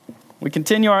We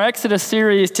continue our Exodus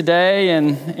series today,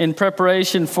 and in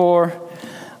preparation for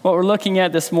what we're looking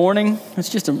at this morning, it's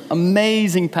just an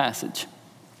amazing passage.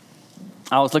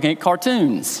 I was looking at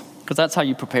cartoons, because that's how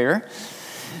you prepare.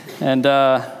 And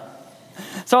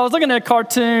so I was looking at a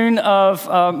cartoon of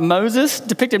Moses,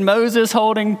 depicted Moses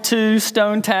holding two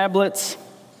stone tablets,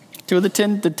 two of the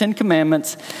Ten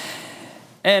Commandments.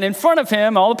 And in front of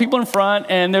him, all the people in front,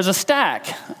 and there's a stack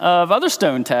of other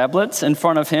stone tablets in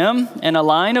front of him, and a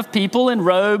line of people in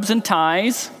robes and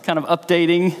ties, kind of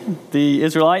updating the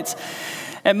Israelites.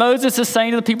 And Moses is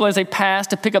saying to the people as they pass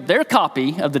to pick up their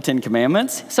copy of the Ten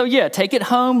Commandments. So yeah, take it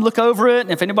home, look over it, and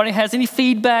if anybody has any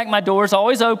feedback, my door's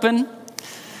always open.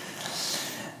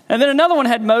 And then another one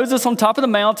had Moses on top of the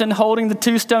mountain holding the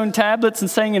two stone tablets and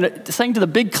saying to the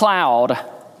big cloud.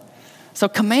 So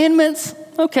commandments,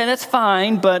 okay, that's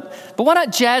fine, but why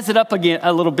not jazz it up again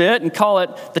a little bit and call it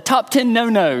the top 10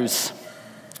 no-nos?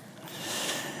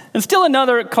 And still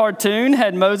another cartoon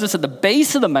had Moses at the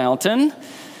base of the mountain.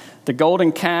 The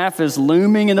golden calf is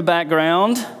looming in the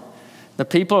background. The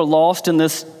people are lost in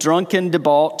this drunken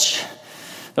debauch.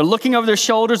 They're looking over their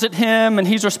shoulders at him, and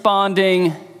he's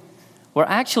responding, well,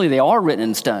 actually, they are written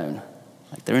in stone.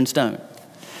 Like they're in stone.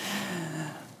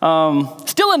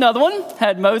 Still another one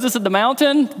had Moses at the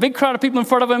mountain, big crowd of people in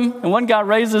front of him, and one guy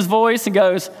raises his voice and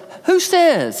goes, who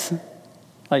says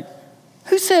we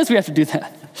have to do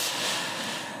that?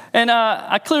 And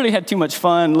I clearly had too much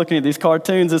fun looking at these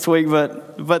cartoons this week,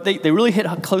 but they really hit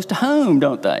close to home,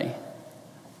 don't they?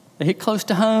 They hit close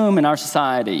to home in our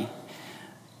society,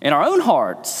 in our own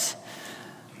hearts.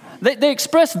 They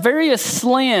express various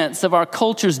slants of our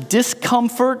culture's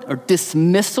discomfort or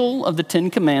dismissal of the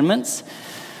Ten Commandments.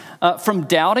 From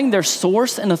doubting their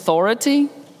source and authority,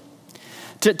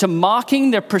 to mocking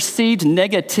their perceived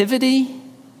negativity,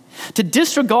 to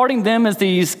disregarding them as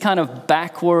these kind of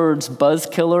backwards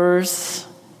buzzkillers.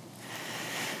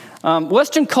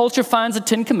 Western culture finds the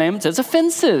Ten Commandments as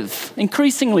offensive,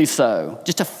 increasingly so,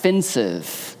 just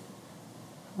offensive.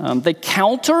 They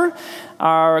counter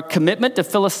our commitment to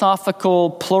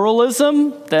philosophical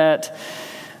pluralism, that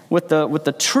with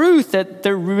the truth that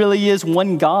there really is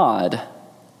one God.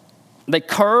 They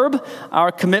curb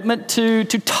our commitment to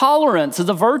tolerance as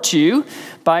a virtue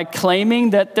by claiming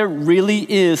that there really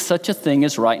is such a thing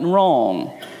as right and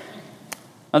wrong.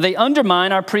 They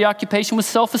undermine our preoccupation with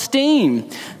self-esteem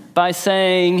by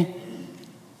saying,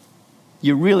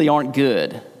 you really aren't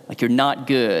good, like you're not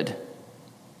good.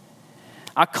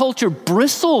 Our culture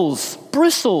bristles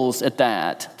at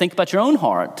that. Think about your own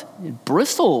heart. It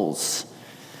bristles.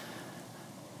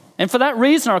 And for that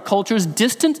reason, our culture has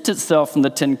distanced itself from the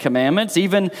Ten Commandments.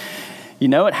 Even,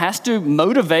 it has to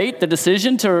motivate the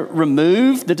decision to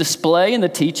remove the display and the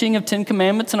teaching of Ten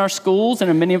Commandments in our schools and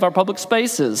in many of our public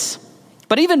spaces.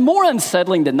 But even more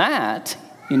unsettling than that,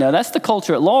 that's the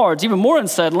culture at large. Even more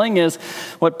unsettling is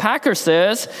what Packer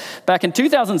says. Back in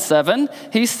 2007,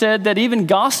 he said that even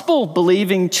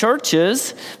gospel-believing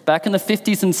churches back in the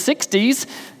 50s and 60s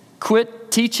quit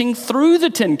teaching through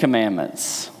the Ten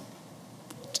Commandments,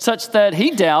 such that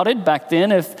he doubted back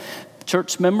then if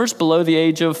church members below the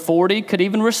age of 40 could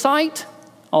even recite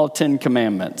all 10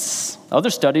 commandments. Other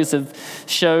studies have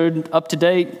showed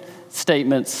up-to-date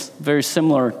statements very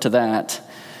similar to that.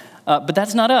 But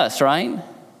that's not us, right?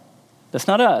 That's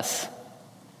not us,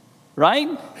 right?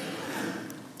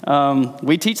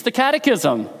 We teach the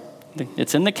catechism.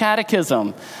 It's in the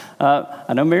catechism.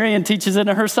 I know Marian teaches it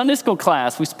in her Sunday school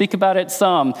class. We speak about it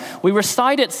some. We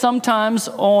recite it sometimes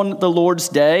on the Lord's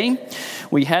Day.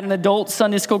 We had an adult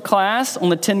Sunday school class on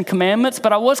the Ten Commandments,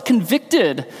 but I was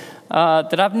convicted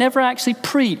that I've never actually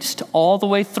preached all the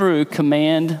way through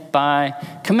command by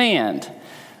command.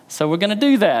 So we're going to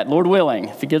do that, Lord willing,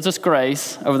 if He gives us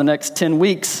grace over the next 10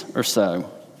 weeks or so.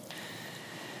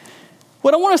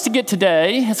 What I want us to get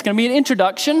today, it's going to be an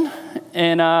introduction,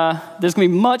 and there's going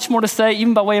to be much more to say,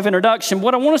 even by way of introduction.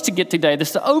 What I want us to get today,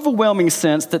 this overwhelming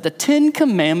sense that the Ten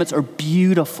Commandments are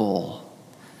beautiful.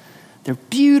 They're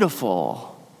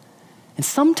beautiful. And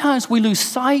sometimes we lose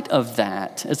sight of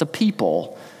that as a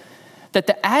people, that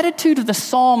the attitude of the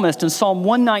psalmist in Psalm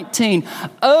 119,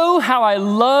 oh, how I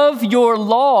love your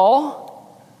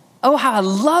law, oh, how I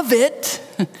love it,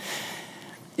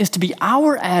 is to be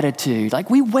our attitude. Like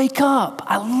we wake up,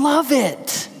 I love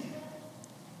it.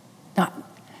 Now,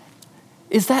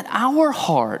 is that our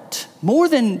heart? More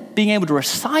than being able to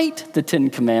recite the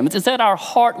Ten Commandments, is that our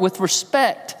heart with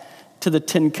respect to the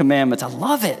Ten Commandments? I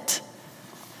love it.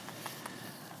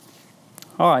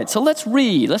 All right, so let's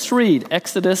read.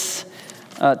 Exodus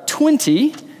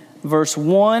 20, verse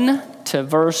 1 to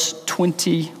verse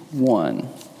 21.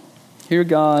 Hear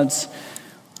God's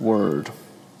word.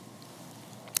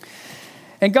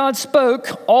 And God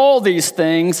spoke all these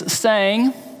things,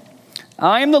 saying,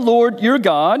 I am the Lord your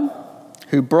God,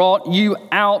 who brought you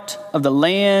out of the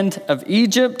land of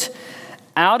Egypt,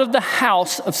 out of the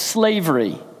house of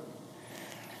slavery.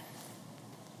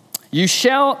 You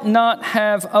shall not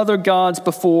have other gods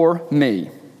before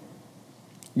me.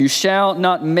 You shall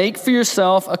not make for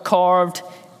yourself a carved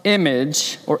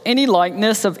image or any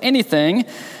likeness of anything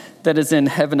that is in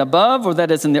heaven above, or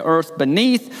that is in the earth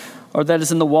beneath, or that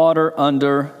is in the water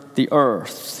under the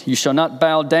earth. You shall not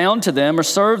bow down to them or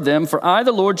serve them, for I,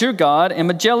 the Lord your God, am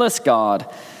a jealous God,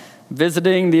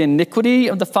 visiting the iniquity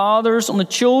of the fathers on the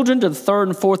children to the third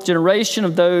and fourth generation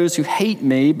of those who hate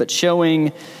me, but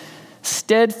showing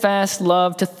steadfast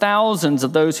love to thousands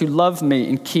of those who love me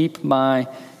and keep my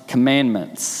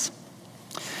commandments.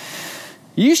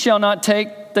 You shall not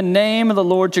take the name of the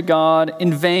Lord your God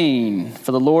in vain,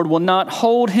 for the Lord will not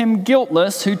hold him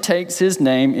guiltless who takes his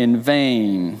name in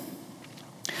vain.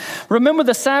 Remember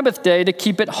the Sabbath day to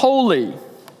keep it holy.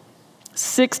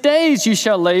 6 days you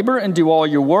shall labor and do all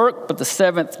your work, but the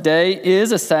seventh day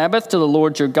is a Sabbath to the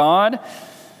Lord your God.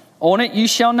 On it you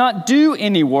shall not do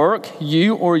any work,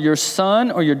 you or your son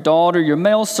or your daughter, your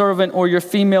male servant or your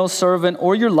female servant,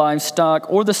 or your livestock,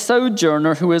 or the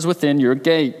sojourner who is within your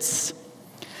gates.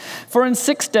 For in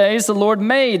 6 days the Lord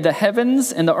made the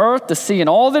heavens and the earth, the sea, and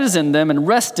all that is in them, and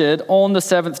rested on the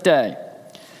seventh day.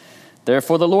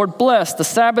 Therefore the Lord blessed the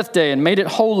Sabbath day and made it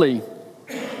holy.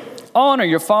 Honor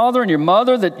your father and your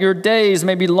mother, that your days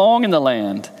may be long in the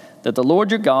land that the Lord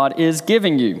your God is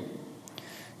giving you.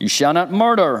 You shall not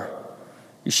murder.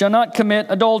 You shall not commit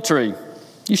adultery.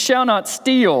 You shall not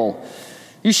steal.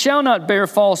 You shall not bear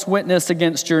false witness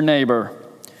against your neighbor.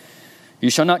 You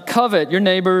shall not covet your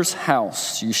neighbor's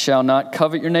house. You shall not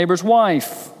covet your neighbor's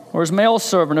wife, or his male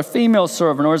servant or female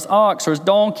servant, or his ox or his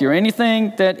donkey, or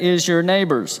anything that is your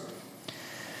neighbor's.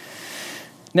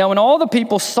 Now when all the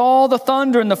people saw the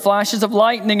thunder and the flashes of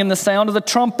lightning and the sound of the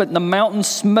trumpet and the mountain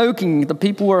smoking, the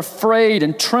people were afraid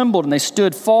and trembled, and they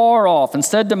stood far off and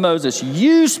said to Moses,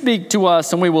 You speak to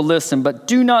us and we will listen, but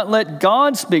do not let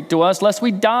God speak to us lest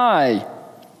we die.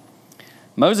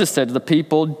 Moses said to the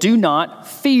people, Do not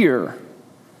fear,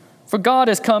 for God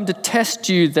has come to test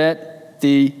you, that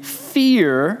the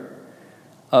fear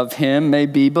of him may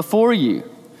be before you,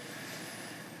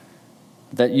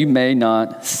 that you may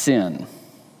not sin.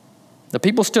 The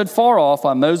people stood far off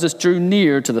while Moses drew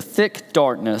near to the thick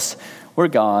darkness where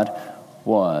God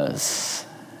was.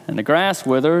 And the grass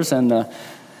withers and the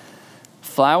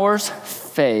flowers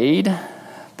fade,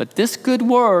 but this good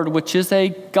word, which is a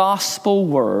gospel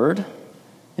word,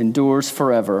 endures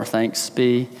forever. Thanks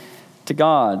be to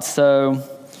God. So,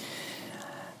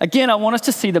 again, I want us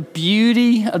to see the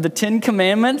beauty of the Ten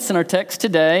Commandments in our text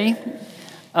today.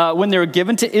 When they were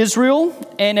given to Israel,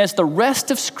 and as the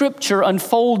rest of Scripture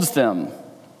unfolds them.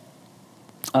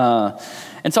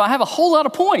 And so I have a whole lot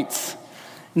of points.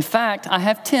 In fact, I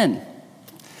have 10.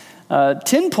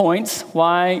 10 points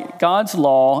why God's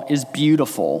law is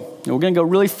beautiful. And we're going to go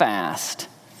really fast.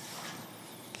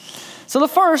 So the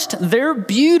first, they're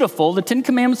beautiful. The Ten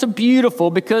Commandments are beautiful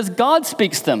because God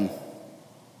speaks them.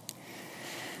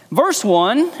 Verse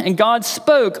 1, and God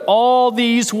spoke all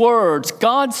these words.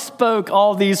 God spoke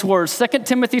all these words. 2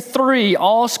 Timothy 3,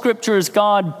 all Scripture is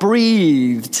God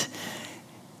breathed.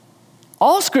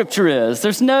 All Scripture is.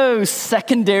 There's no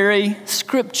secondary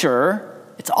Scripture.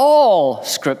 It's all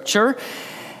Scripture.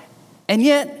 And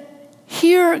yet,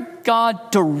 here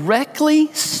God directly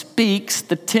speaks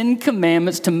the Ten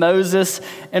Commandments to Moses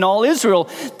and all Israel.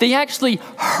 They actually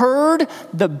heard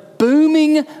the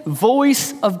booming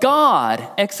voice of God.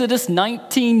 Exodus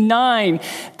 19:9.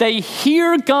 They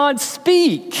hear God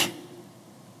speak.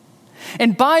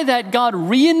 And by that, God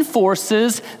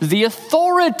reinforces the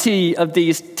authority of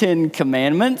these Ten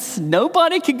Commandments.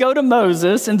 Nobody could go to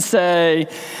Moses and say,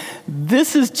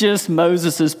 this is just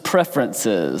Moses'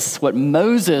 preferences, what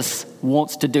Moses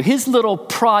wants to do. His little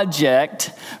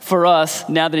project for us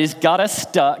now that he's got us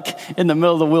stuck in the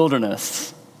middle of the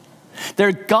wilderness.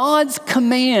 They're God's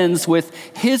commands with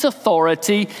his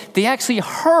authority. They actually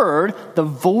heard the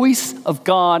voice of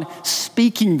God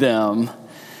speaking them.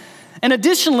 And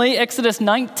additionally, Exodus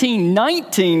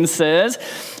 19:19 says,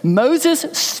 Moses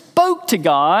spoke to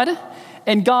God,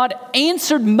 and God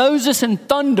answered Moses in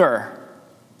thunder.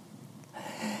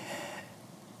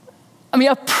 I mean,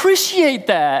 appreciate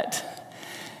that.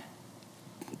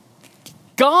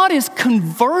 God is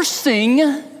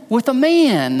conversing with a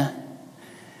man.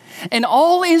 And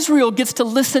all Israel gets to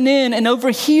listen in and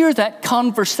overhear that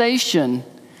conversation.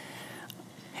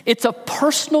 It's a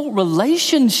personal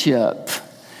relationship.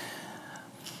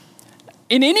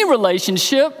 In any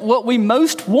relationship, what we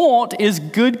most want is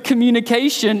good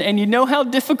communication, and you know how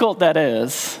difficult that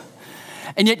is.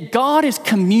 And yet God is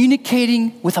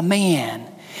communicating with a man,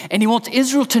 and he wants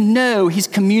Israel to know he's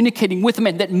communicating with a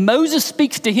man, that Moses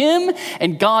speaks to him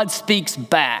and God speaks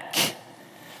back.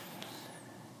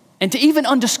 And to even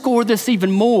underscore this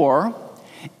even more,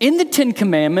 in the Ten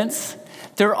Commandments,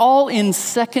 they're all in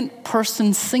second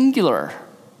person singular.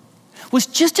 Was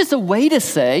just as a way to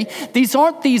say, these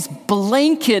aren't these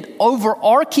blanket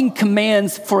overarching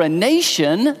commands for a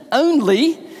nation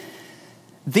only.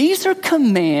 These are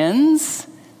commands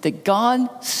that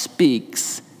God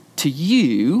speaks to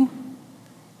you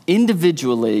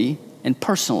individually and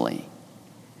personally,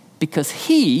 because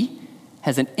he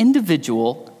has an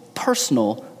individual,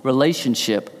 personal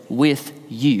relationship with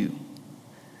you.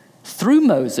 Through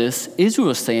Moses,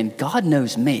 Israel is saying, God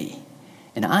knows me,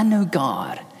 and I know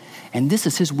God. And this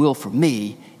is his will for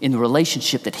me in the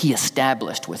relationship that he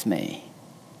established with me.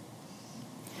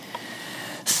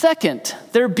 Second,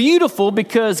 they're beautiful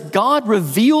because God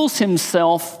reveals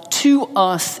himself to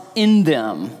us in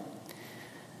them.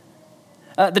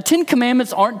 The Ten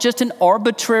Commandments aren't just an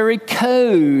arbitrary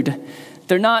code.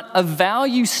 They're not a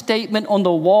value statement on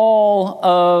the wall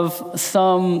of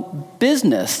some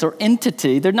business or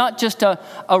entity. They're not just a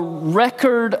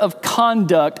record of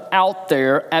conduct out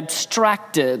there,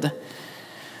 abstracted.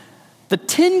 The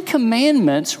Ten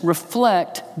Commandments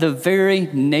reflect the very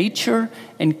nature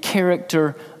and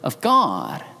character of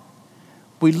God.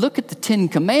 We look at the Ten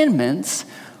Commandments,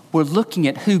 we're looking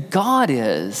at who God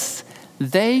is.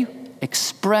 They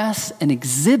express and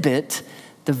exhibit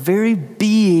the very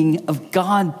being of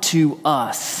God to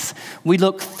us. We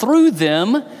look through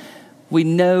them, we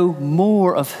know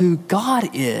more of who God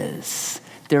is.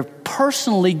 They're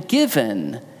personally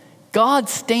given. God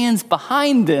stands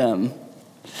behind them.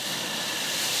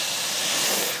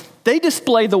 They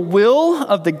display the will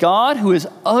of the God who is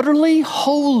utterly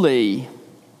holy,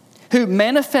 who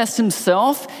manifests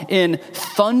himself in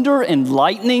thunder and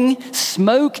lightning,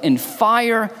 smoke and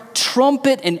fire,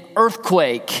 trumpet and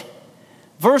earthquake.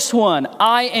 Verse 1,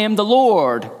 I am the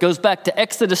Lord, goes back to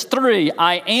Exodus 3.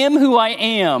 I am who I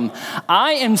am.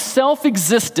 I am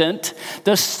self-existent,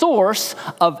 the source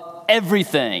of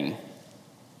everything.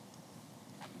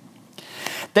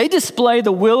 They display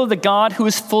the will of the God who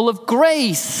is full of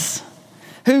grace,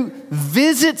 who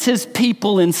visits his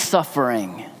people in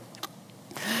suffering,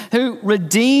 who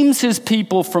redeems his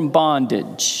people from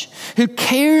bondage, who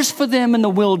cares for them in the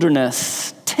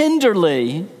wilderness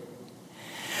tenderly,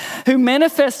 who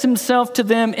manifests himself to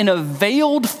them in a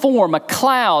veiled form, a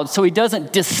cloud, so he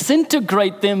doesn't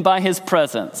disintegrate them by his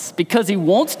presence, because he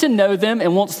wants to know them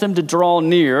and wants them to draw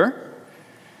near,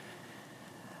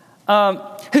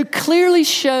 who clearly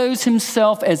shows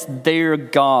himself as their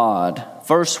God.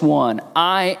 Verse 1,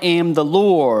 I am the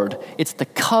Lord. It's the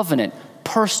covenant,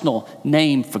 personal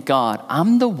name for God.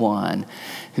 I'm the one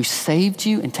who saved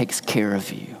you and takes care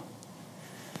of you.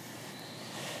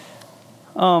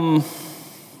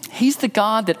 He's the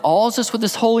God that awes us with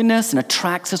his holiness and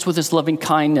attracts us with his loving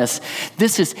kindness.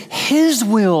 This is his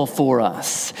will for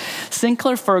us.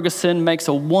 Sinclair Ferguson makes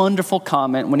a wonderful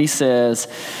comment when he says,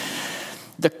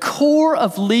 the core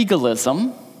of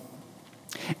legalism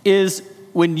is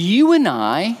when you and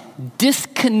I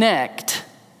disconnect,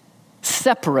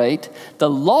 separate the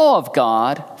law of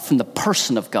God from the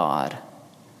person of God.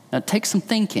 Now, it takes some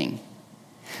thinking.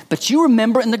 But you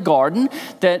remember in the garden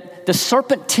that the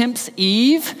serpent tempts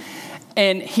Eve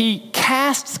and he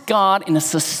casts God in a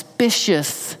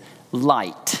suspicious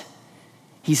light.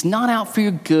 He's not out for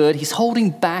your good. He's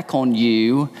holding back on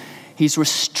you. He's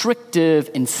restrictive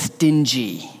and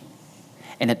stingy.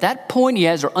 And at that point, he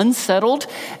has her unsettled,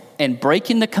 and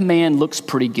breaking the command looks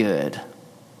pretty good.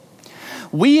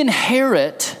 We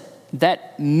inherit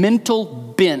that mental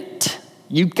bent.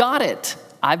 You got it.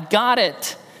 I've got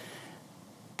it.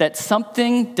 That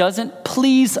something doesn't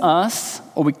please us,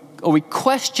 or we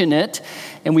question it,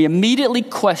 and we immediately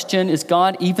question, is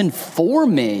God even for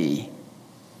me?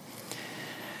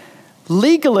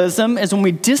 Legalism is when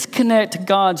we disconnect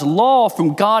God's law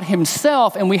from God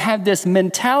himself, and we have this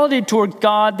mentality toward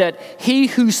God that he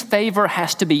whose favor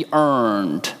has to be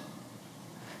earned.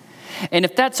 And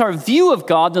if that's our view of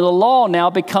God, then the law now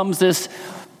becomes this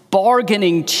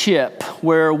bargaining chip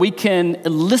where we can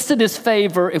elicit his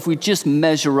favor if we just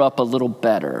measure up a little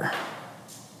better.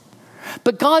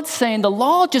 But God's saying the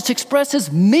law just expresses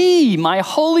me, my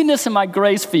holiness and my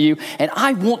grace for you, and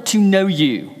I want to know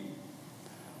you.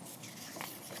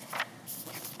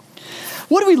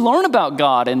 What do we learn about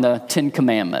God in the Ten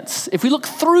Commandments? If we look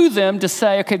through them to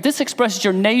say, okay, this expresses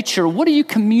your nature, what are you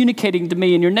communicating to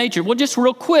me in your nature? Well, just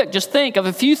real quick, just think of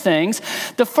a few things.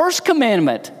 The first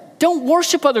commandment, don't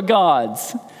worship other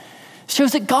gods,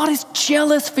 shows that God is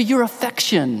jealous for your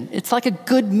affection. It's like a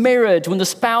good marriage when the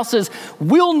spouses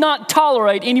will not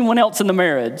tolerate anyone else in the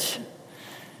marriage.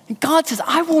 And God says,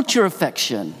 I want your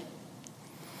affection.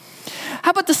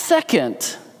 How about the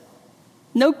second?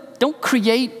 No, don't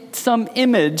create some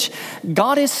image.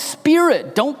 God is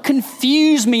spirit. Don't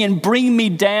confuse me and bring me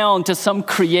down to some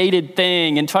created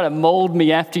thing and try to mold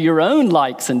me after your own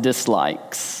likes and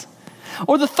dislikes.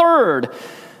 Or the third,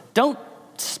 don't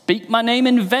speak my name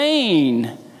in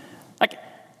vain. Like,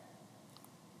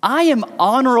 I am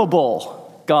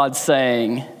honorable, God's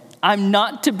saying. I'm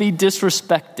not to be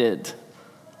disrespected.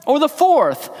 Or the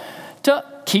fourth, to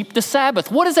keep the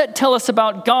Sabbath. What does that tell us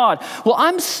about God? Well,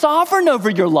 I'm sovereign over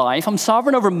your life. I'm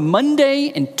sovereign over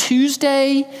Monday and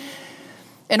Tuesday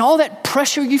and all that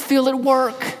pressure you feel at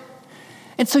work.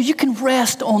 And so you can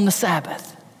rest on the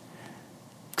Sabbath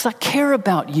because I care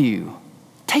about you.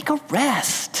 Take a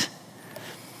rest.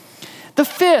 The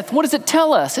fifth, what does it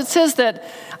tell us? It says that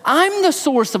I'm the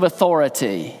source of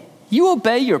authority. You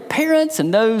obey your parents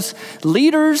and those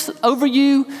leaders over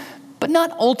you, but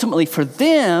not ultimately for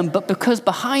them, but because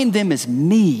behind them is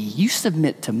me. You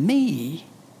submit to me.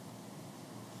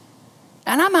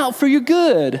 And I'm out for your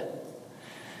good.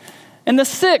 And the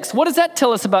sixth, what does that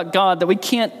tell us about God? That we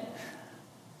can't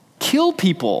kill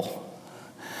people.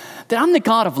 That I'm the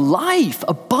God of life,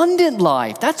 abundant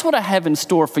life. That's what I have in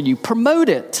store for you. Promote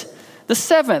it. The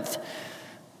seventh,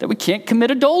 that we can't commit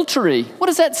adultery. What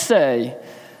does that say?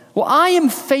 Well, I am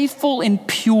faithful and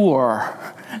pure,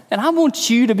 and I want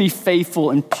you to be faithful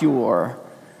and pure.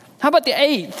 How about the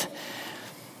eighth,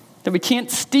 that we can't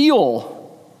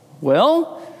steal?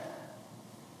 Well,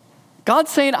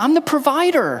 God's saying, I'm the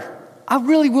provider. I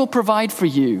really will provide for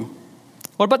you.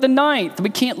 What about the ninth, that we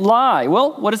can't lie?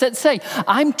 Well, what does that say?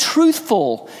 I'm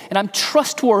truthful and I'm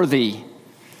trustworthy.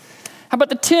 How about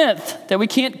the 10th, that we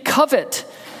can't covet?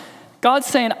 God's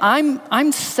saying,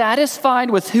 I'm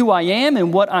satisfied with who I am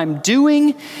and what I'm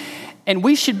doing, and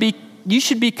you should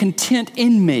be content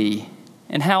in me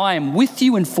and how I am with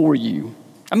you and for you.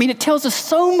 I mean, it tells us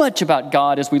so much about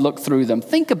God as we look through them.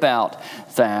 Think about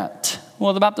that.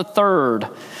 Well, about the third,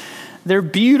 they're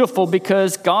beautiful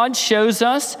because God shows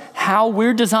us how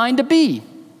we're designed to be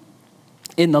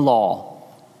in the law.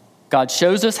 God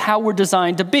shows us how we're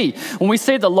designed to be. When we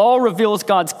say the law reveals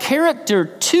God's character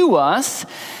to us,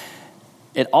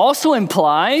 it also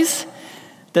implies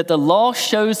that the law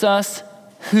shows us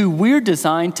who we're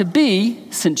designed to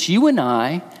be, since you and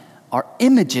I are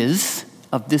images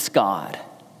of this God.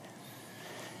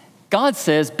 God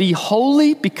says, be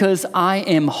holy because I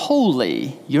am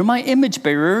holy. You're my image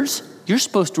bearers. You're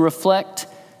supposed to reflect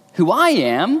who I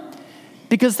am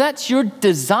because that's your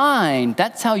design.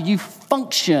 That's how you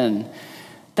function.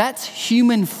 That's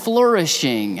human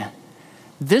flourishing.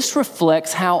 This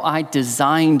reflects how I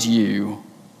designed you.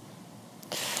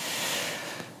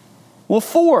 Well,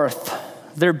 fourth,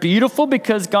 they're beautiful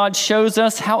because God shows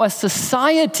us how a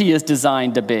society is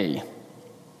designed to be.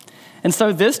 And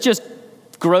so this just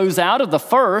grows out of the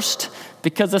first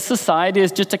because a society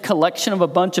is just a collection of a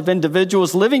bunch of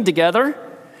individuals living together.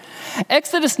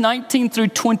 Exodus 19 through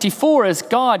 24 is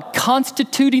God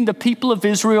constituting the people of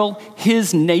Israel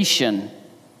his nation.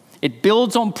 It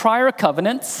builds on prior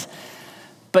covenants,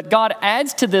 but God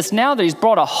adds to this now that he's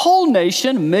brought a whole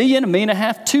nation, 1 million, 1.5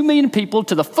 million, 2 million people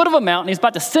to the foot of a mountain. He's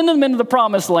about to send them into the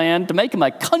promised land to make them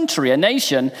a country, a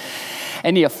nation,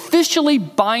 and he officially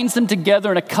binds them together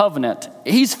in a covenant.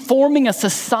 He's forming a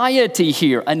society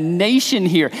here, a nation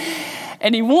here,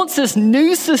 and he wants this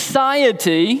new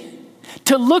society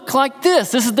to look like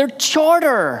this. This is their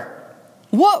charter.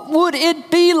 What would it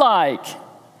be like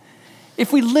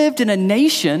if we lived in a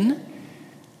nation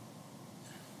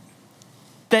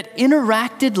that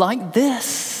interacted like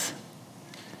this,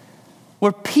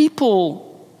 where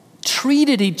people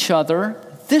treated each other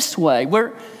this way,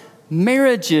 where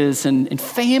marriages and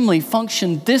family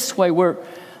functioned this way, where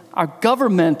our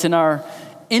government and our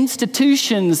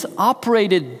institutions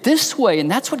operated this way,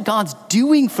 and that's what God's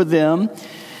doing for them.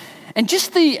 And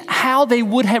just how they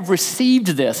would have received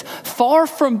this, far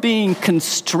from being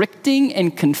constricting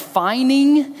and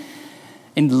confining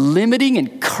and limiting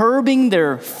and curbing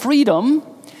their freedom,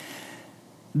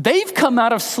 they've come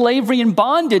out of slavery and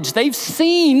bondage. They've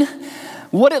seen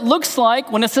what it looks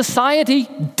like when a society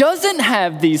doesn't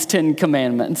have these 10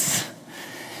 commandments.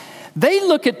 They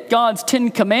look at God's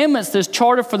 10 commandments, this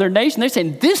charter for their nation. They're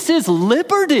saying, this is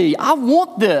liberty. I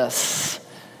want this.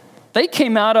 They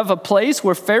came out of a place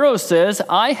where Pharaoh says,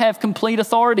 I have complete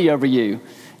authority over you.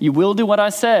 You will do what I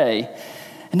say.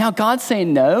 And now God's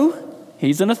saying, no,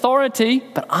 he's an authority,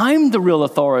 but I'm the real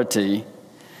authority.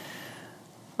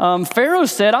 Pharaoh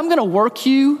said, I'm going to work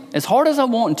you as hard as I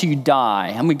want until you die.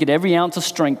 I'm going to get every ounce of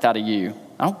strength out of you.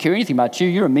 I don't care anything about you.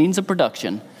 You're a means of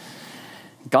production.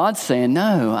 God's saying,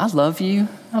 no, I love you.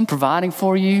 I'm providing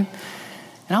for you.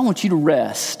 And I want you to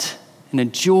rest and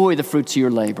enjoy the fruits of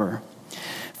your labor.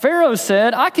 Pharaoh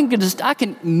said, I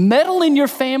can meddle in your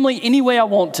family any way I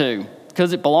want to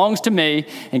because it belongs to me.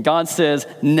 And God says,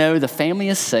 no, the family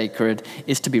is sacred,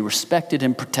 is to be respected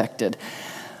and protected.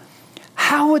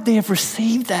 How would they have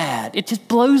received that? It just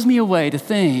blows me away to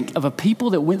think of a people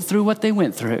that went through what they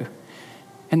went through,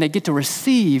 and they get to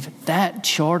receive that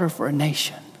charter for a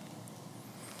nation.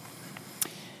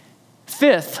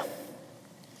 Fifth,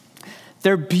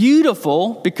 they're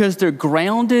beautiful because they're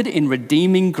grounded in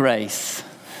redeeming grace.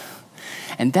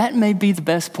 And that may be the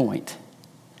best point.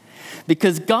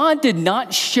 Because God did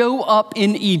not show up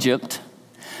in Egypt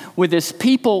with his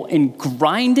people in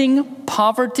grinding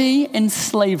poverty and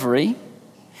slavery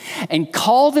and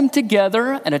call them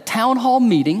together at a town hall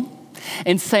meeting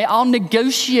and say, I'll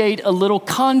negotiate a little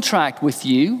contract with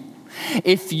you.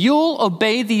 If you'll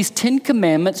obey these 10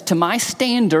 commandments to my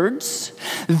standards,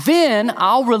 then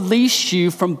I'll release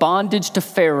you from bondage to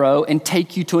Pharaoh and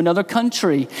take you to another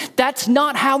country. That's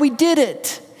not how he did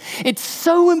it. It's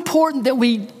so important that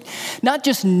we not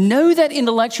just know that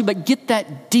intellectually, but get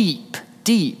that deep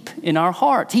in our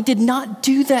hearts. He did not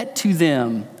do that to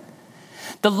them.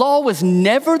 The law was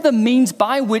never the means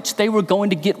by which they were going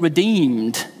to get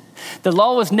redeemed. The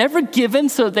law was never given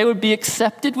so that they would be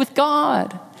accepted with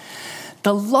God.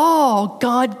 The law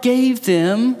God gave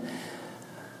them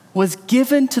was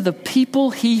given to the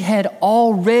people he had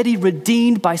already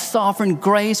redeemed by sovereign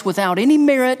grace without any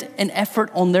merit and effort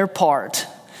on their part.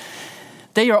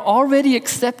 They are already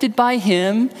accepted by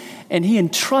him, and he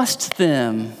entrusts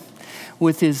them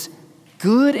with his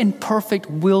good and perfect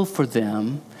will for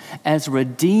them as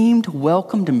redeemed,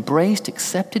 welcomed, embraced,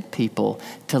 accepted people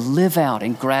to live out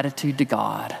in gratitude to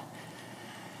God.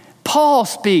 Paul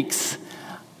speaks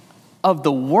of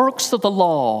the works of the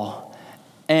law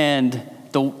and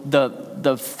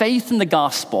the faith in the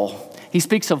gospel. He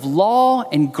speaks of law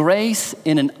and grace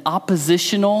in an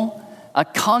oppositional, a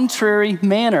contrary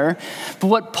manner. But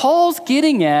what Paul's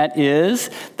getting at is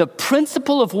the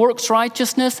principle of works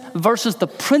righteousness versus the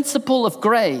principle of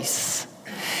grace.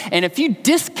 And if you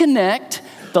disconnect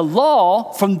the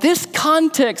law from this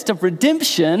context of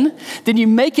redemption, then you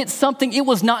make it something it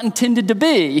was not intended to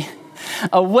be.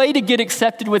 A way to get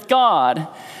accepted with God.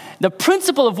 The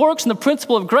principle of works and the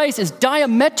principle of grace is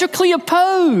diametrically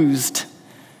opposed.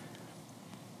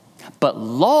 But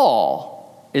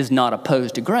law is not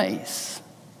opposed to grace.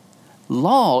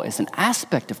 Law is an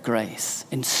aspect of grace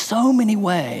in so many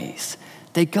ways.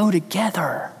 They go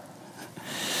together.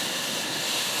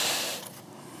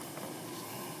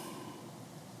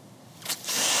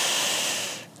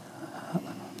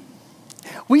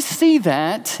 We see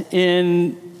that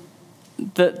in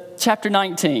the chapter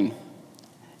 19.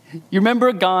 You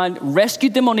remember God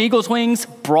rescued them on eagle's wings,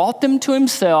 brought them to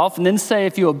himself, and then say,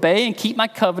 if you obey and keep my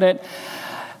covenant,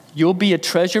 you'll be a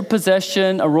treasured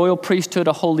possession, a royal priesthood,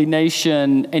 a holy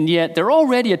nation. And yet they're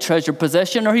already a treasured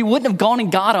possession, or he wouldn't have gone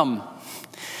and got them.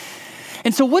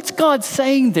 And so what's God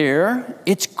saying there?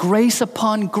 It's grace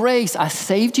upon grace. I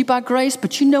saved you by grace,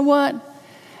 but you know what?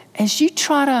 As you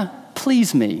try to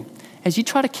please me, as you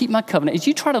try to keep my covenant, as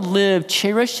you try to live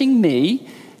cherishing me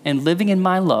and living in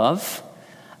my love,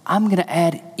 I'm going to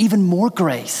add even more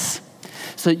grace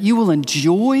so that you will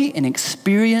enjoy and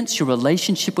experience your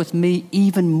relationship with me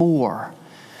even more.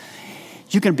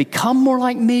 You're going to become more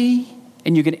like me,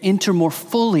 and you're going to enter more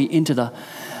fully into the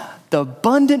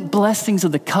abundant blessings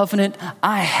of the covenant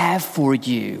I have for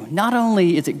you. Not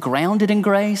only is it grounded in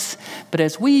grace, but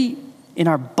as we, in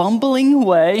our bumbling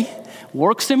way,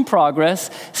 works in progress,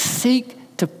 seek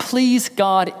to please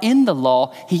God in the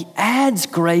law, he adds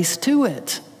grace to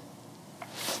it.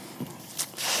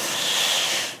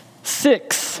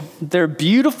 6, they're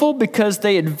beautiful because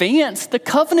they advance the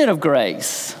covenant of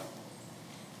grace.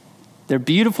 They're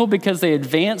beautiful because they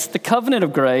advance the covenant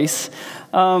of grace.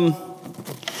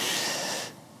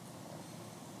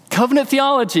 Covenant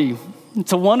theology,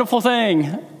 it's a wonderful thing.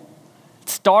 It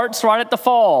starts right at the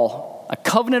fall, a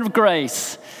covenant of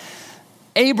grace.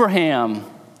 Abraham,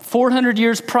 400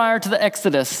 years prior to the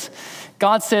Exodus,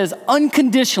 God says,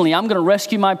 unconditionally, I'm going to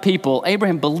rescue my people.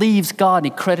 Abraham believes God and he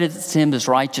credits him as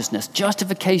righteousness.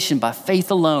 Justification by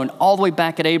faith alone, all the way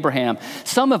back at Abraham.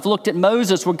 Some have looked at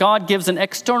Moses where God gives an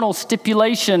external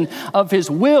stipulation of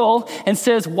his will and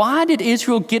says, why did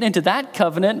Israel get into that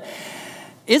covenant?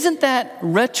 Isn't that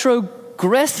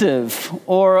retrogressive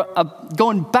or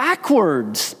going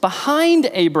backwards behind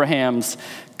Abraham's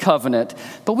covenant?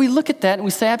 But we look at that and we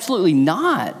say, absolutely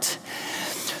not.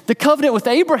 The covenant with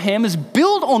Abraham is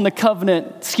built on the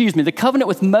covenant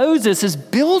with Moses is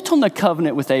built on the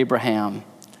covenant with Abraham.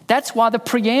 That's why the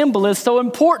preamble is so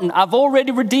important. I've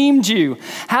already redeemed you.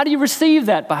 How do you receive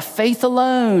that? By faith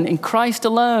alone, in Christ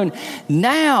alone.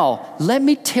 Now, let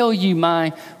me tell you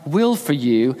my will for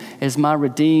you as my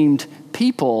redeemed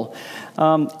people.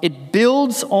 It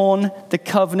builds on the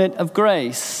covenant of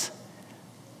grace.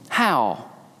 How?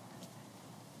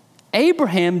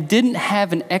 Abraham didn't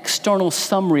have an external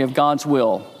summary of God's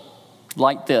will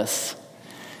like this.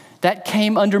 That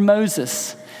came under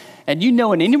Moses. And you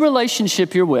know, in any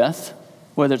relationship you're with,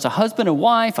 whether it's a husband and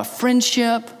wife, a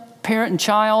friendship, parent and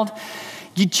child,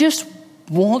 you just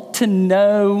want to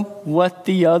know what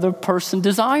the other person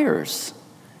desires.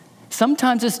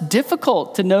 Sometimes it's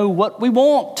difficult to know what we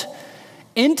want.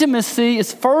 Intimacy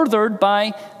is furthered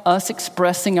by us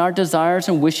expressing our desires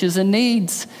and wishes and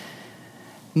needs.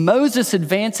 Moses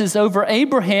advances over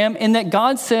Abraham in that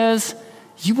God says,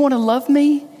 you want to love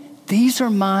me? These are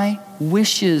my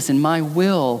wishes and my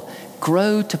will.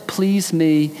 Grow to please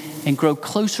me and grow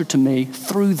closer to me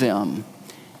through them.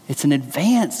 It's an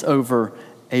advance over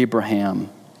Abraham.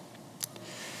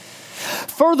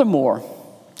 Furthermore,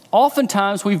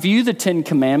 oftentimes we view the Ten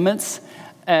Commandments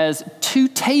as two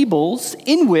tables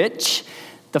in which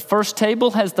the first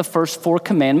table has the first 4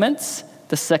 commandments,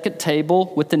 the second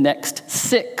table with the next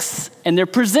 6. And they're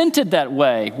presented that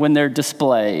way when they're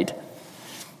displayed.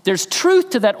 There's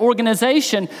truth to that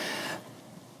organization.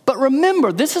 But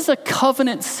remember, this is a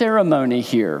covenant ceremony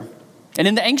here. And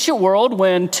in the ancient world,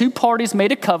 when 2 parties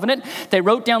made a covenant, they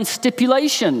wrote down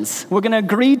stipulations. We're going to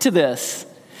agree to this.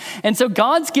 And so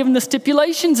God's given the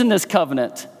stipulations in this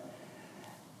covenant.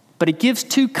 But he gives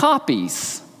 2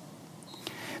 copies.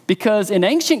 Because in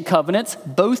ancient covenants,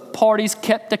 both parties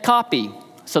kept a copy.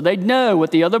 So they'd know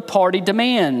what the other party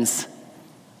demands.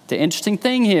 The interesting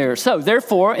thing here. So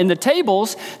therefore, in the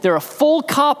tables, there are a full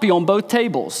copy on both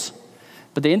tables.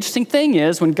 But the interesting thing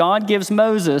is, when God gives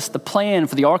Moses the plan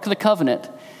for the Ark of the Covenant,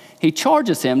 he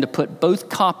charges him to put both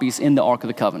copies in the Ark of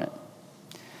the Covenant.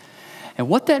 And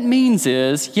what that means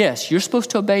is, yes, you're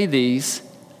supposed to obey these,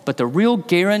 but the real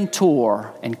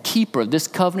guarantor and keeper of this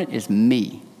covenant is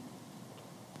me.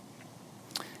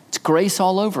 It's grace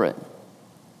all over it.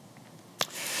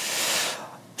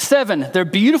 7, they're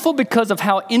beautiful because of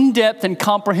how in-depth and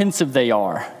comprehensive they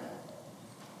are.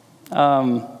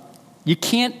 You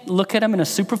can't look at them in a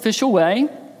superficial way.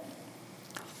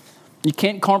 You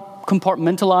can't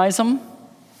compartmentalize them.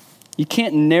 You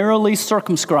can't narrowly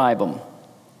circumscribe them.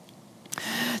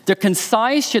 They're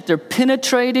concise, yet they're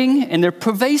penetrating, and they're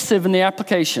pervasive in the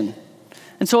application.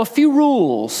 And so a few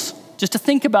rules just to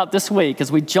think about this week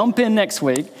as we jump in next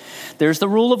week. There's the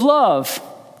rule of love.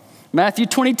 Matthew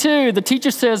 22, the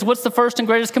teacher says, what's the first and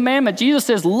greatest commandment? Jesus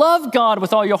says, love God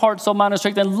with all your heart, soul, mind, and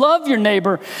strength, and love your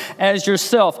neighbor as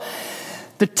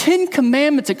yourself. The 10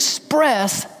 commandments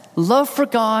express love for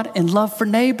God and love for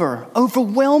neighbor,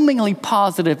 overwhelmingly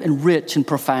positive and rich and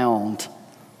profound.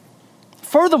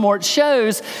 Furthermore, it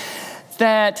shows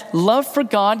that love for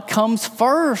God comes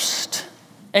first.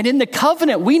 And in the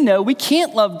covenant, we know we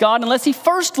can't love God unless he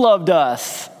first loved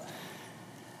us.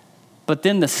 But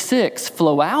then the 6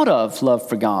 flow out of love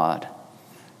for God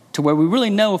to where we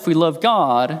really know if we love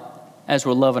God as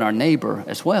we're loving our neighbor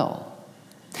as well.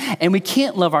 And we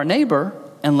can't love our neighbor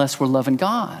unless we're loving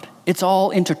God. It's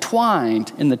all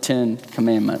intertwined in the 10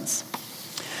 commandments.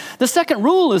 The second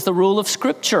rule is the rule of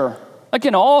Scripture.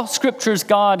 Again, all Scripture is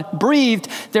God breathed.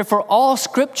 Therefore, all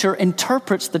Scripture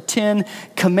interprets the 10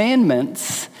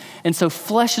 commandments and so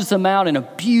fleshes them out in a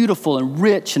beautiful and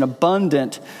rich and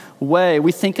abundant way.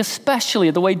 We think especially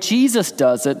of the way Jesus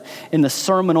does it in the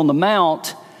Sermon on the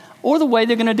Mount, or the way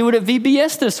they're going to do it at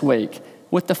VBS this week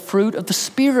with the fruit of the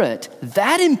Spirit.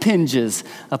 That impinges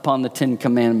upon the 10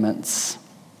 commandments.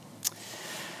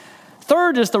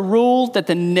 Third is the rule that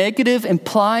the negative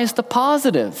implies the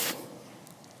positive.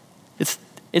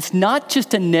 It's not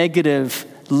just a negative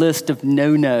list of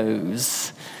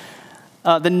no-nos.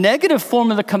 The negative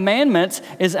form of the commandments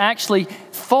is actually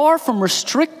far from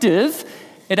restrictive.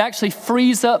 It actually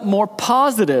frees up more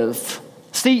positive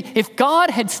See, if God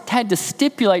had had to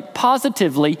stipulate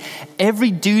positively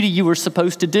every duty you were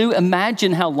supposed to do,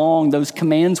 imagine how long those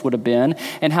commands would have been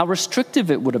and how restrictive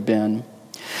it would have been.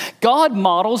 God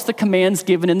models the commands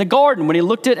given in the garden when he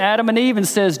looked at Adam and Eve and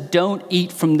says, don't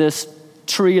eat from this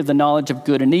tree of the knowledge of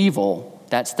good and evil.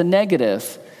 That's the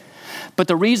negative. But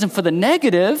the reason for the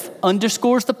negative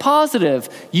underscores the positive.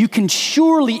 You can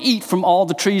surely eat from all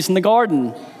the trees in the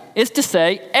garden. It's to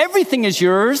say, everything is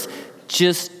yours,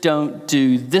 just don't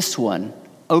do this one.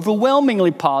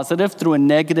 Overwhelmingly positive through a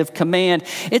negative command.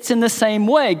 It's in the same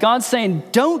way. God's saying,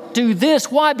 don't do this.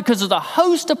 Why? Because there's a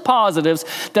host of positives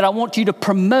that I want you to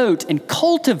promote and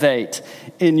cultivate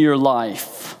in your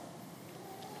life.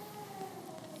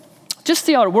 Just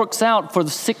see how it works out for the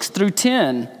 6 through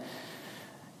 10.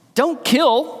 Don't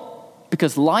kill,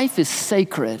 because life is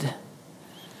sacred.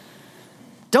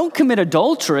 Don't commit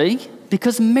adultery,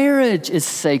 because marriage is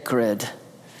sacred.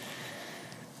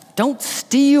 Don't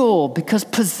steal, because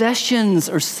possessions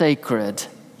are sacred.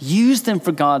 Use them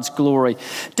for God's glory.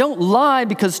 Don't lie,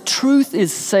 because truth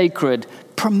is sacred.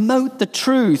 Promote the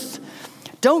truth.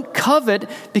 Don't covet,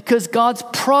 because God's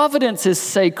providence is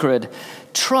sacred.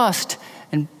 Trust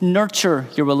and nurture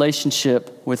your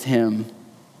relationship with him.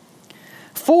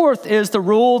 Fourth is the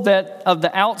rule that of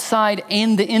the outside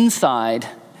and the inside.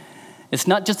 It's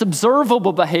not just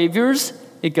observable behaviors,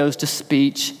 it goes to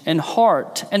speech and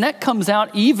heart. And that comes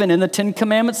out even in the 10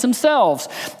 Commandments themselves.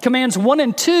 Commands 1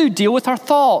 and 2 deal with our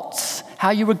thoughts,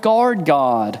 how you regard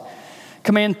God.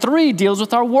 Command 3 deals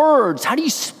with our words. How do you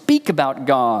speak about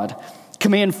God?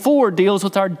 Command 4 deals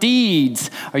with our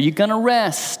deeds. Are you going to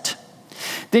rest?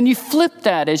 Then you flip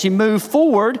that as you move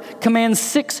forward. Commands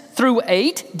 6 through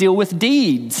 8 deal with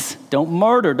deeds. Don't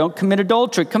murder, don't commit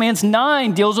adultery. Commands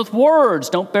 9 deals with words.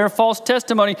 Don't bear false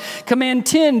testimony. Command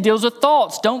 10 deals with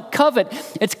thoughts. Don't covet.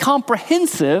 It's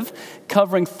comprehensive,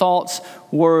 covering thoughts,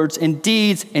 words, and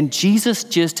deeds. And Jesus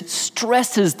just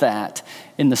stresses that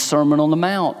in the Sermon on the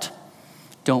Mount.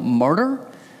 Don't murder,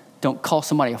 don't call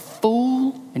somebody a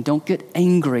fool, and don't get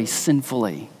angry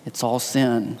sinfully. It's all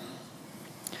sin.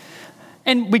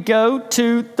 And we go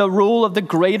to the rule of the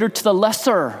greater to the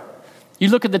lesser. You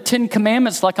look at the 10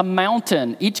 Commandments like a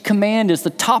mountain. Each command is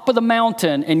the top of the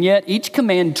mountain, and yet each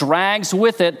command drags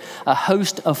with it a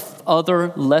host of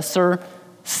other lesser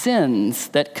sins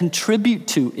that contribute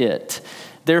to it.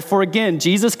 Therefore, again,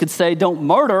 Jesus could say, don't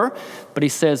murder, but he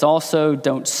says also,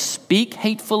 don't speak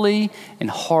hatefully and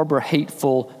harbor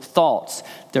hateful thoughts.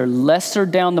 They're lesser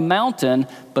down the mountain,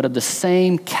 but of the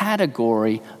same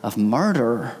category of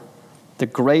murder. The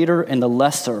greater and the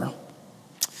lesser.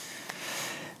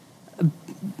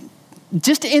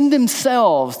 Just in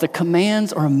themselves, the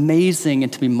commands are amazing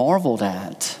and to be marveled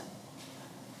at.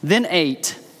 Then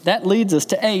 8. That leads us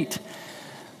to 8.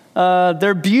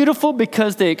 They're beautiful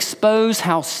because they expose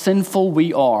how sinful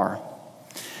we are.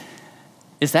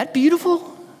 Is that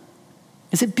beautiful?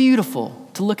 Is it beautiful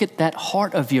to look at that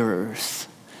heart of yours?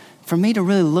 For me to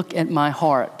really look at my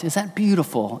heart, is that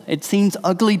beautiful? It seems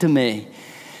ugly to me.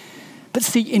 But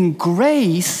see, in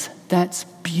grace, that's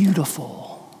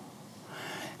beautiful.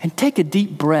 And take a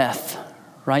deep breath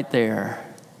right there.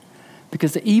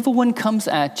 Because the evil one comes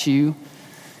at you,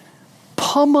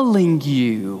 pummeling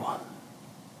you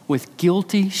with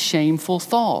guilty, shameful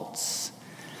thoughts.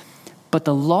 But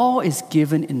the law is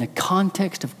given in the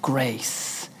context of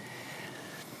grace.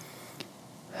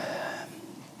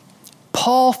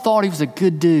 Paul thought he was a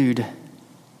good dude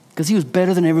because he was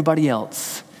better than everybody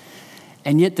else.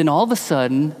 And yet then all of a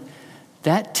sudden,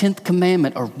 that 10th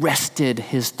commandment arrested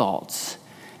his thoughts.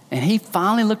 And he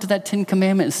finally looked at that 10th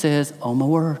commandment and says, oh my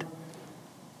word,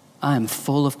 I am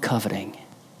full of coveting.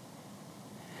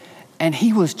 And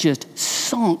he was just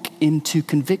sunk into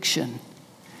conviction.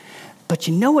 But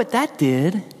you know what that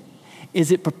did?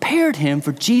 Is it prepared him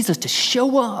for Jesus to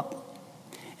show up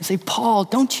and say, Paul,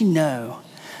 don't you know,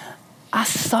 I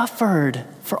suffered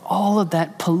for all of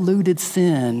that polluted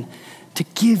sin to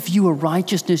give you a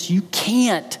righteousness you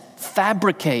can't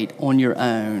fabricate on your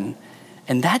own.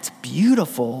 And that's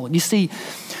beautiful. You see,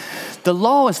 the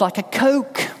law is like a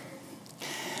Coke.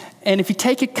 And if you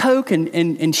take a Coke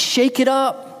and shake it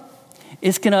up,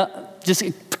 it's going to just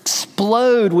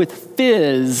explode with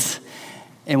fizz.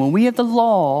 And when we have the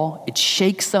law, it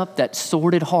shakes up that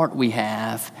sordid heart we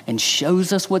have and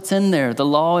shows us what's in there. The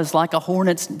law is like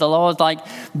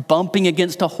bumping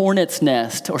against a hornet's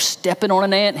nest or stepping on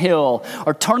an anthill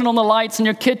or turning on the lights in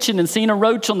your kitchen and seeing a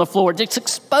roach on the floor. It just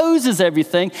exposes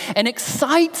everything and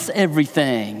excites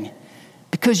everything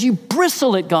because you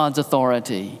bristle at God's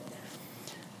authority.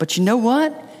 But you know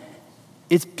what?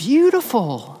 It's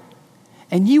beautiful.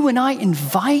 And you and I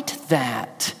invite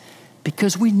that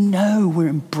because we know we're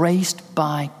embraced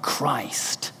by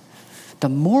Christ. The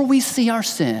more we see our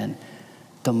sin,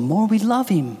 the more we love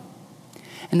him.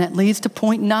 And that leads to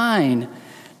point 9.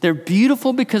 They're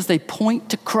beautiful because they point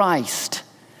to Christ.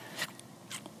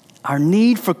 Our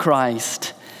need for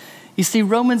Christ. You see,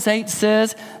 Romans 8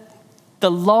 says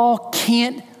the law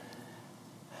can't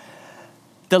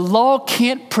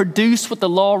produce what the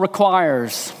law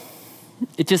requires.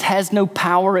 It just has no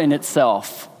power in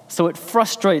itself. So it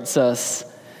frustrates us.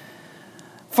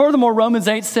 Furthermore, Romans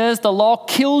 8 says the law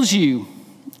kills you.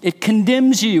 It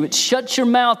condemns you. It shuts your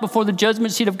mouth before the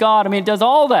judgment seat of God. I mean, it does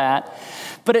all that.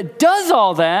 But it does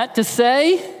all that to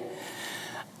say,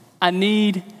 I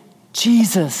need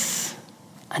Jesus.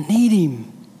 I need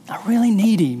him. I really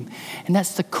need him. And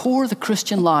that's the core of the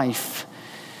Christian life.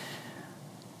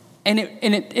 And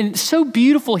it's so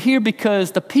beautiful here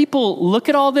because the people look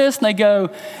at all this and they go,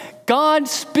 God,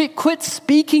 quit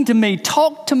speaking to me.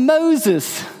 Talk to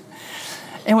Moses.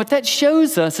 And what that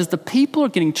shows us is the people are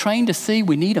getting trained to see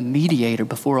we need a mediator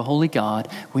before a holy God.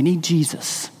 We need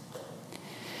Jesus.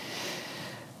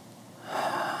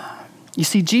 You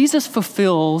see, Jesus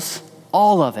fulfills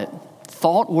all of it,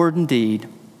 thought, word, and deed.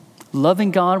 Loving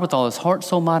God with all his heart,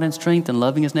 soul, mind, and strength, and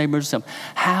loving his neighbor as himself.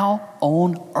 How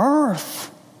on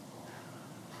earth?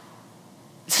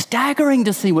 Staggering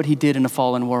to see what he did in a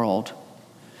fallen world.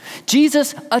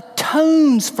 Jesus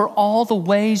atones for all the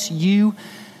ways you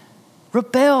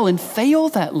rebel and fail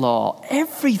that law.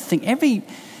 Everything, every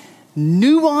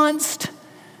nuanced,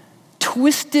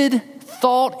 twisted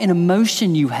thought and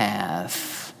emotion you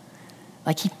have.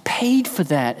 Like he paid for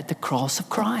that at the cross of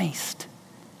Christ.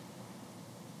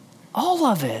 All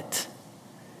of it.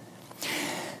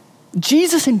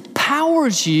 Jesus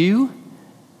empowers you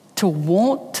to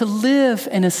want to live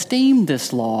and esteem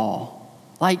this law.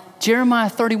 Like Jeremiah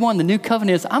 31, the new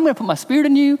covenant is, I'm going to put my spirit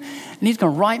in you, and he's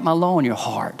going to write my law in your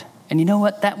heart. And you know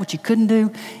what? That what you couldn't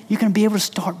do, you're going to be able to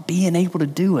start being able to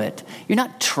do it. You're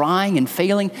not trying and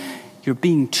failing. You're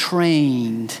being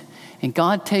trained. And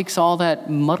God takes all that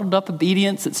muddled up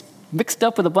obedience that's mixed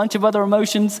up with a bunch of other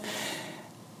emotions,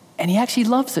 and he actually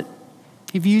loves it.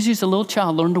 He views you as a little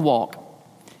child learn to walk,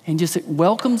 and just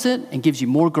welcomes it and gives you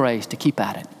more grace to keep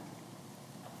at it.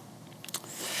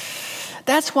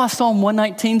 That's why Psalm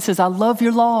 119 says, I love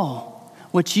your law.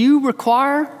 What you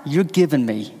require, you're giving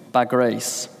me by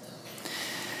grace.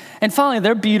 And finally,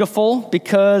 they're beautiful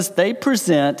because they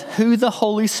present who the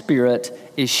Holy Spirit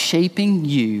is shaping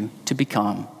you to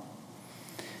become.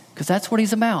 Because that's what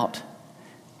he's about.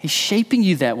 He's shaping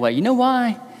you that way. You know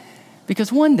why?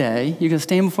 Because one day you're going to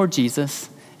stand before Jesus,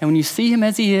 and when you see him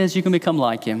as he is, you can become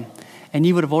like him. And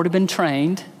you would have already been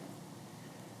trained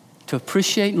to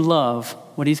appreciate and love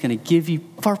what he's going to give you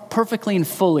perfectly and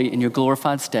fully in your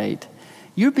glorified state.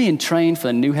 You're being trained for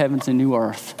the new heavens and new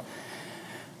earth,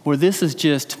 where this is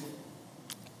just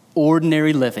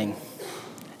ordinary living.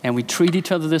 And we treat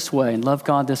each other this way and love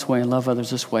God this way and love others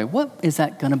this way. What is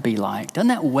that going to be like? Doesn't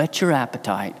that whet your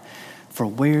appetite for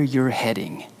where you're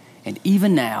heading? And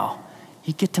even now,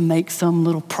 you get to make some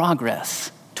little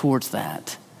progress towards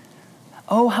that.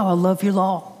 Oh, how I love your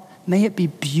law. May it be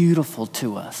beautiful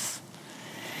to us.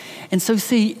 And so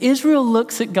see, Israel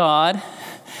looks at God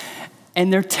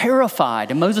and they're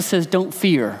terrified. And Moses says, don't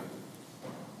fear.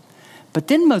 But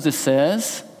then Moses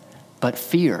says, but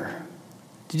fear.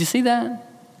 Did you see that?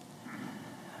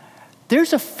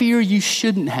 There's a fear you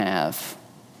shouldn't have,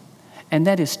 and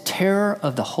that is terror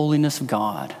of the holiness of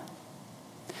God.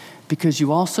 Because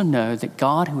you also know that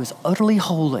God, who is utterly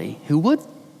holy, who would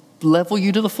level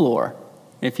you to the floor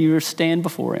if you were to stand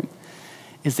before him,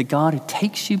 is the God who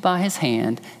takes you by his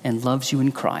hand and loves you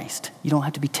in Christ. You don't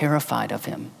have to be terrified of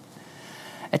him.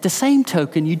 At the same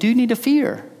token, you do need a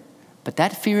fear, but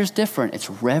that fear is different. It's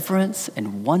reverence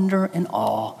and wonder and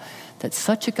awe that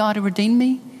such a God who redeemed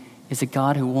me is a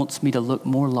God who wants me to look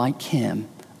more like him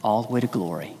all the way to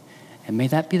glory. And may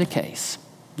that be the case.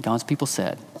 God's people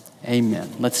said, amen.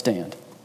 Let's stand.